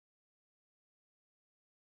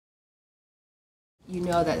You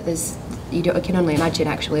know that you can only imagine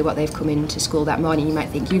actually what they've come into school that morning. You might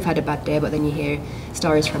think you've had a bad day, but then you hear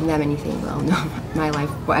stories from them and you think, well, no, my life,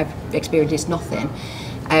 what I've experienced is nothing.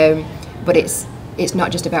 But it's not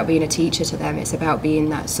just about being a teacher to them, it's about being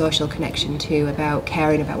that social connection too, about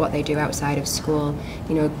caring about what they do outside of school,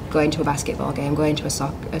 you know, going to a basketball game, going to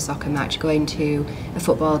a soccer match, going to a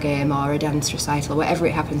football game or a dance recital, whatever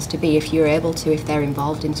it happens to be, if you're able to, if they're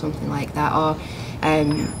involved in something like that, or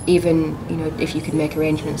even, you know, if you could make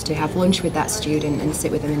arrangements to have lunch with that student and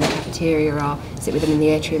sit with them in the cafeteria or sit with them in the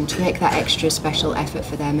atrium, to make that extra special effort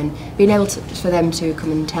for them, and being able for them to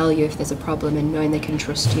come and tell you if there's a problem, and knowing they can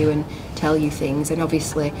trust you and tell you things. And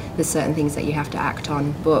obviously there's certain things that you have to act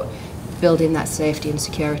on, but building that safety and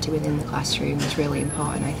security within the classroom is really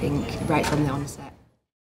important, I think, right from the onset.